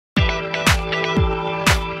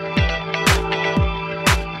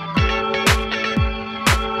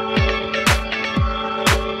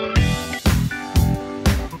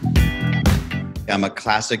I'm a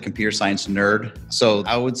classic computer science nerd. So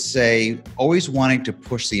I would say always wanting to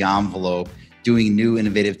push the envelope, doing new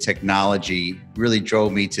innovative technology really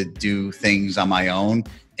drove me to do things on my own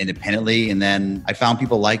independently. And then I found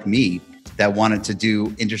people like me that wanted to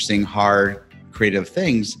do interesting, hard, creative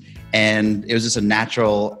things. And it was just a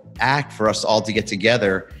natural act for us all to get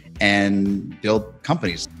together and build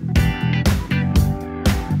companies.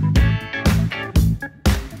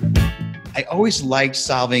 I always liked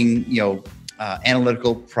solving,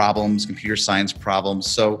 analytical problems, computer science problems.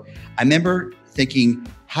 So I remember thinking,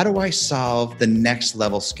 how do I solve the next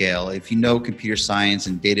level scale? If you know computer science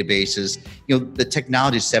and databases, the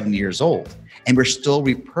technology is 7 years old, and we're still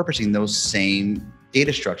repurposing those same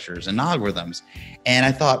data structures and algorithms. And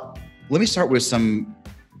I thought, let me start with some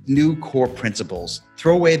new core principles,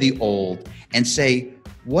 throw away the old, and say,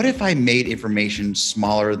 what if I made information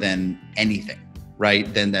smaller than anything,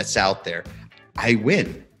 right? Then that's out there. I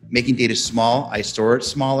win. Making data small, I store it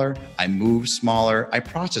smaller, I move smaller, I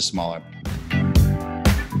process smaller.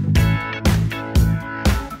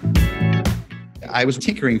 I was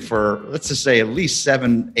tinkering for, let's just say, at least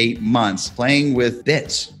 7-8 months, playing with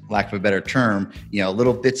bits, lack of a better term,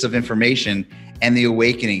 little bits of information. And the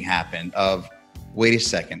awakening happened of, wait a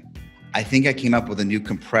second, I think I came up with a new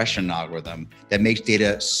compression algorithm that makes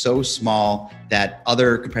data so small that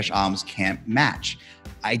other compression algorithms can't match.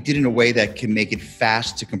 I did it in a way that can make it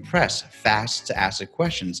fast to compress, fast to ask the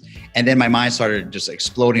questions. And then my mind started just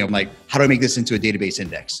exploding. I'm like, how do I make this into a database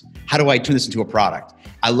index? How do I turn this into a product?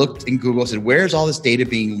 I looked in Google and said, where's all this data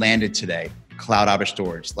being landed today? Cloud object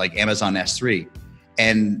storage, like Amazon S3.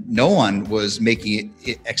 And no one was making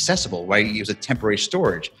it accessible, right? It was a temporary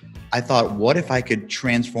storage. I thought, what if I could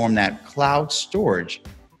transform that cloud storage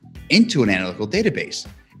into an analytical database?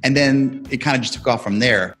 And then it kind of just took off from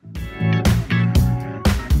there.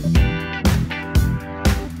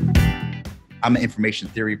 I'm an information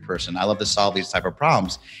theory person. I love to solve these type of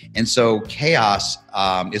problems. And so chaos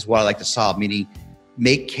is what I like to solve, meaning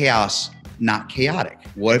make chaos not chaotic.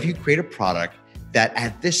 What if you create a product that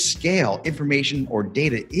at this scale, information or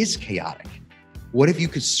data is chaotic? What if you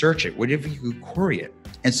could search it? What if you could query it?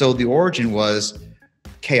 And so the origin was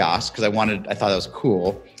chaos, because I thought that was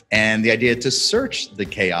cool. And the idea to search the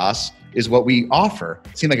chaos is what we offer.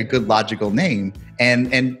 It seemed like a good logical name.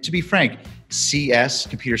 And to be frank, CS,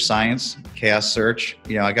 computer science,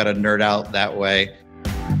 ChaosSearch, I got to nerd out that way.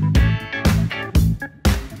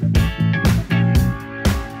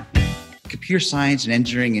 Computer science and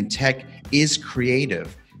engineering and tech is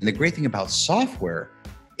creative. And the great thing about software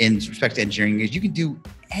in respect to engineering is you can do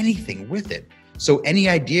anything with it. So any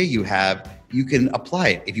idea you have, you can apply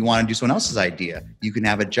it. If you want to do someone else's idea, you can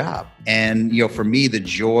have a job. And for me, the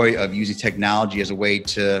joy of using technology as a way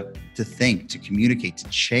to think, to communicate, to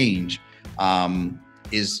change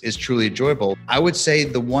is truly enjoyable. I would say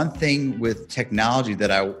the one thing with technology that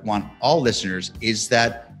I want all listeners is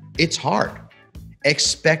that it's hard.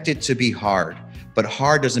 Expect it to be hard, but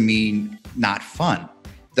hard doesn't mean not fun.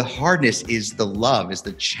 The hardness is the love, is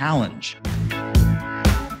the challenge.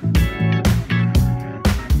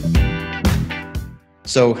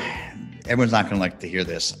 So everyone's not going to like to hear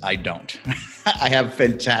this. I don't. I have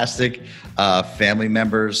fantastic family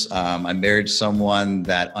members. I married someone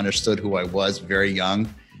that understood who I was very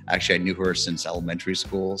young. Actually, I knew her since elementary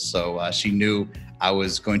school. So she knew I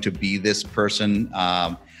was going to be this person.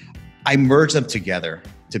 I merged them together,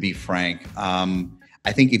 to be frank.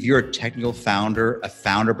 I think if you're a technical founder, a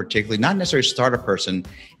founder particularly, not necessarily a startup person,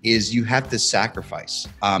 is you have to sacrifice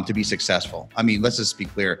to be successful. I mean, let's just be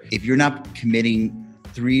clear. If you're not committing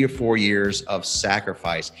 3 or 4 years of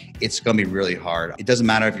sacrifice, it's going to be really hard. It doesn't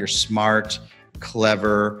matter if you're smart,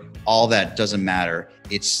 clever, all that doesn't matter.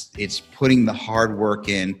 It's putting the hard work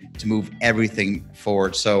in to move everything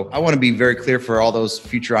forward. So I want to be very clear for all those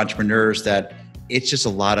future entrepreneurs that it's just a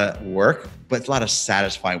lot of work, but it's a lot of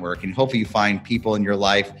satisfying work. And hopefully you find people in your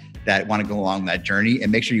life that want to go along that journey,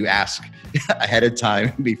 and make sure you ask ahead of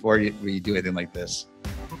time before you do anything like this.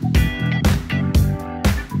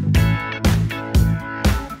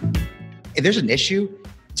 If there's an issue,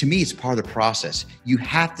 to me, it's part of the process. You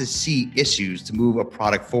have to see issues to move a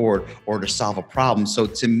product forward or to solve a problem. So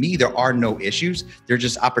to me, there are no issues. They're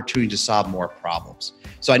just opportunities to solve more problems.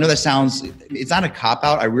 So I know that it's not a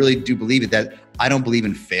cop-out. I really do believe it, that I don't believe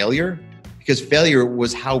in failure, because failure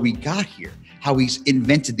was how we got here. How we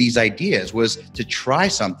invented these ideas was to try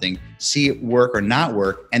something, see it work or not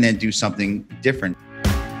work, and then do something different.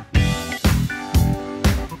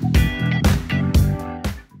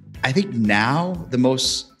 I think now the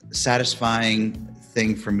most satisfying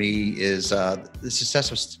thing for me is the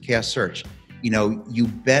success of ChaosSearch. You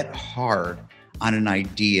bet hard on an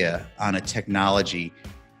idea, on a technology,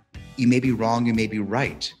 you may be wrong, you may be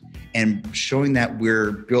right. And showing that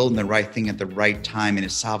we're building the right thing at the right time and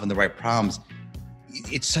it's solving the right problems,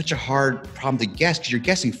 it's such a hard problem to guess because you're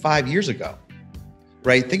guessing 5 years ago,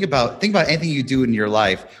 right? Think about anything you do in your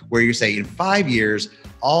life where you say in 5 years,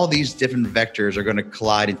 all these different vectors are going to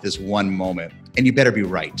collide into this one moment, and you better be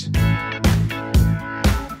right.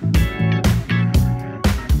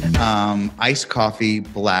 Iced coffee,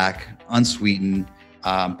 black, unsweetened,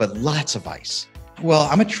 but lots of ice. Well,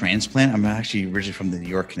 I'm a transplant. I'm actually originally from the New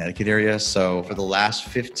York, Connecticut area. So for the last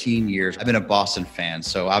 15 years, I've been a Boston fan.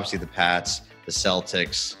 So obviously the Pats, the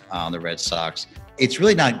Celtics, the Red Sox. It's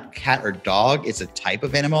really not cat or dog. It's a type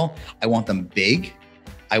of animal. I want them big.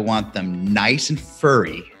 I want them nice and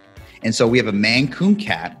furry. And so we have a Mancoon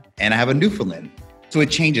cat and I have a Newfoundland. So it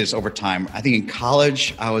changes over time. I think in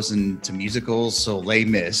college, I was into musicals. So Les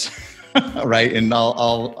Mis, right? And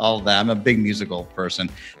all that. I'm a big musical person.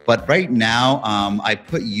 But right now, I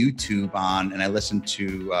put YouTube on and I listen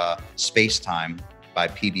to Space Time by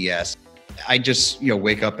PBS. I just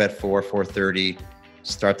wake up at 4:30,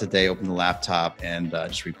 start the day, open the laptop, and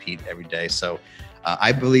just repeat every day. So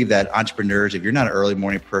I believe that entrepreneurs, if you're not an early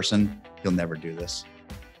morning person, you'll never do this.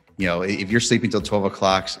 If you're sleeping till 12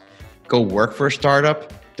 o'clock, go work for a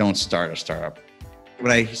startup. Don't start a startup.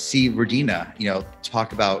 When I see Verdina,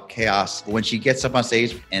 talk about chaos, when she gets up on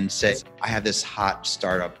stage and says, I have this hot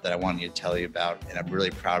startup that I wanted to tell you about, and I'm really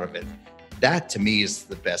proud of it. That to me is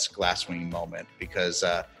the best Glasswing moment because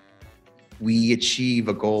we achieve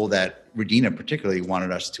a goal that Verdina particularly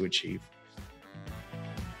wanted us to achieve.